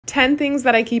10 things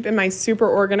that I keep in my super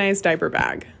organized diaper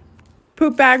bag.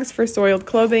 Poop bags for soiled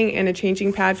clothing and a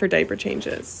changing pad for diaper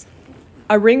changes.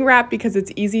 A ring wrap because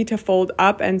it's easy to fold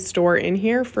up and store in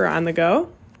here for on the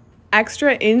go.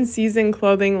 Extra in-season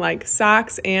clothing like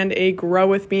socks and a Grow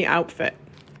With Me outfit.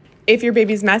 If your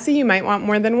baby's messy, you might want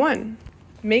more than one.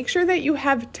 Make sure that you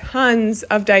have tons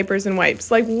of diapers and wipes,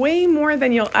 like way more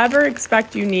than you'll ever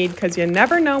expect you need, because you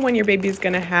never know when your baby's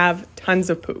gonna have tons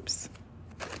of poops.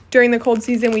 During the cold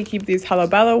season, we keep these Hello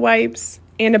Bello wipes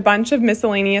and a bunch of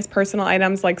miscellaneous personal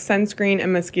items like sunscreen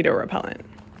and mosquito repellent.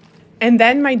 And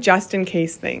then my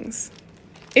just-in-case things.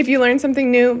 If you learned something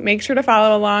new, make sure to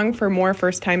follow along for more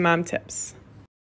first-time mom tips.